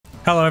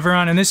Hello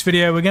everyone, in this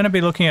video we're going to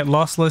be looking at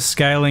lossless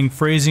scaling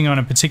freezing on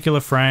a particular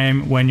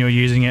frame when you're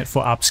using it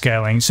for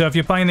upscaling. So if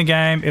you're playing the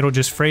game, it'll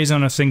just freeze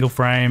on a single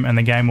frame and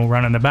the game will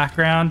run in the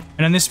background.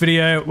 And in this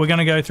video, we're going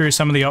to go through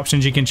some of the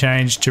options you can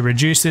change to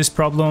reduce this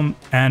problem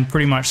and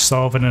pretty much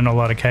solve it in a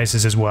lot of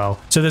cases as well.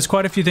 So there's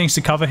quite a few things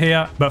to cover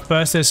here, but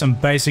first there's some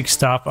basic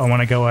stuff I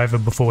want to go over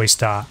before we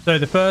start. So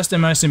the first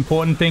and most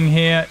important thing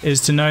here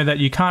is to know that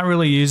you can't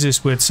really use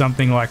this with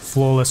something like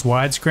flawless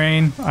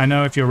widescreen. I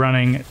know if you're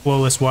running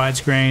flawless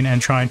widescreen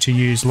and trying to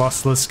use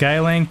lossless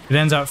scaling, it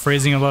ends up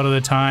freezing a lot of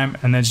the time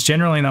and there's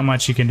generally not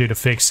much you can do to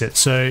fix it.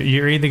 So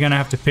you're either going to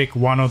have to pick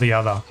one or the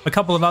other. A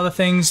couple of other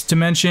things to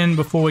mention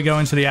before we go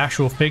into the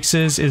actual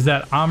fixes is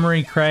that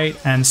Armory Crate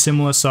and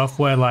similar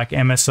software like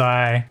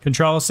MSI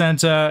Control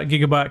Center,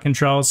 Gigabyte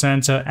Control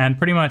Center, and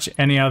pretty much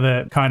any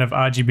other kind of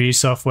RGB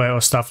software or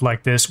stuff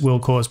like this will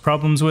cause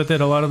problems with it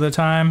a lot of the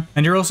time.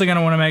 And you're also going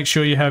to want to make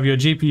sure you have your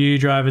GPU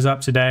drivers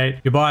up to date,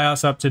 your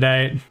BIOS up to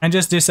date, and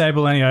just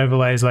disable any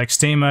overlays like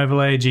Steam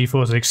Overlay,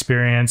 GeForce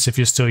Experience if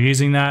you're still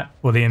using that,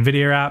 or the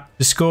NVIDIA app,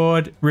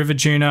 Discord, River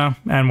Tuner,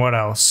 and what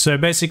else. So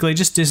basically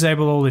just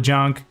disable all the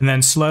junk and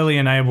then slowly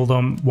enable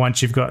them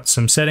once you've got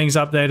some settings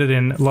updated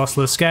in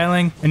lossless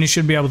scaling, and you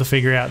should be able to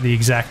figure out the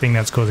exact thing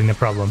that's causing the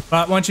problem.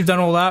 But once you've done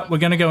all that, we're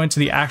going to go into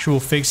the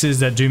actual fixes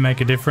that do make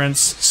a difference.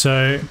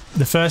 So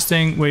the first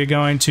thing we're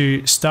going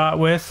to start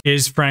with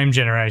is frame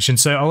generation.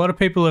 So a lot of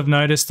people have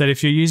noticed that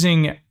if you're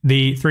using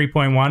the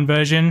 3.1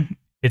 version,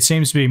 it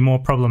seems to be more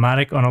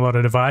problematic on a lot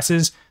of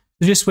devices.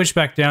 So just switch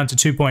back down to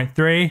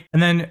 2.3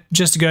 and then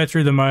just go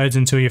through the modes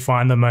until you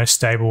find the most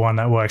stable one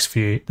that works for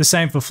you. The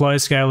same for flow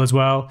scale as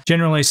well.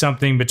 Generally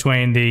something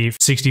between the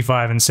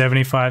 65 and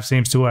 75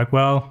 seems to work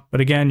well,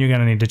 but again, you're going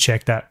to need to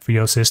check that for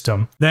your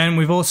system. Then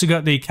we've also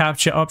got the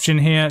capture option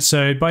here.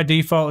 So by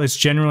default, it's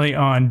generally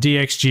on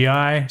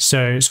DXGI.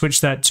 So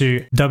switch that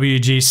to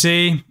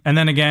WGC and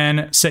then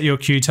again, set your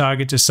Q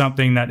target to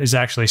something that is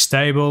actually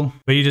stable,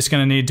 but you're just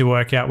going to need to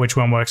work out which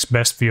one works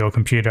best for your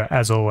computer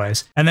as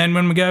always. And then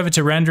when we go over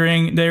to rendering,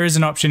 there is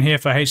an option here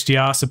for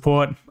HDR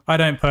support. I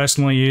don't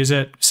personally use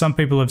it. Some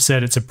people have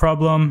said it's a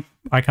problem.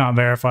 I can't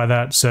verify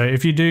that. So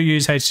if you do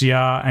use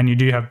HDR and you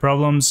do have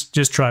problems,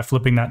 just try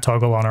flipping that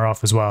toggle on or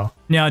off as well.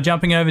 Now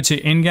jumping over to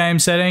in-game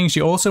settings,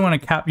 you also want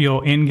to cap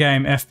your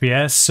in-game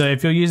FPS. So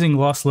if you're using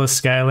lossless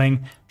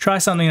scaling, try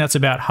something that's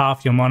about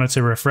half your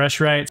monitor refresh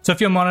rate. So if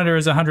your monitor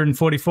is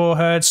 144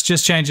 Hz,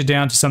 just change it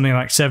down to something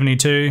like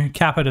 72,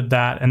 cap it at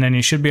that, and then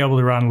you should be able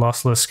to run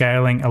lossless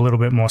scaling a little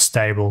bit more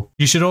stable.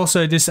 You should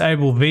also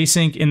disable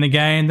VSync in the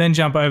game, then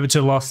jump over to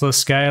lossless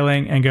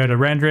scaling and go to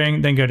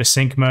rendering, then go to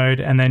sync mode,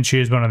 and then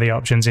choose one of the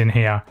options in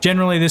here.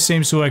 Generally, this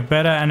seems to work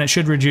better and it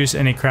should reduce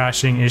any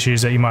crashing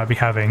issues that you might be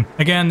having.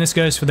 Again, this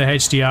goes for the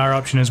HDR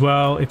option as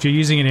well. If you're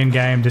using it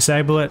in-game,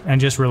 disable it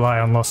and just rely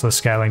on lossless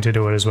scaling to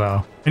do it as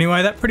well.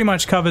 Anyway, that pretty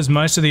much covers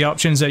most of the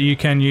options that you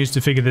can use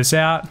to figure this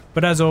out.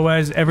 But as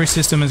always, every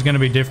system is going to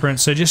be different.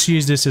 So just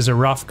use this as a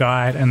rough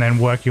guide and then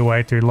work your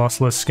way through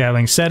lossless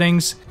scaling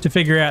settings to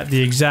figure out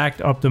the exact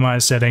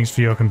optimized settings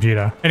for your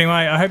computer. Anyway,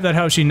 I hope that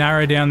helps you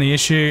narrow down the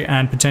issue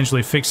and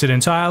potentially fix it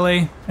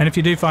entirely. And if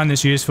you do find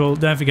this useful,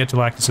 don't forget to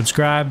like and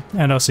subscribe,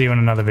 and I'll see you in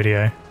another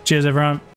video. Cheers everyone.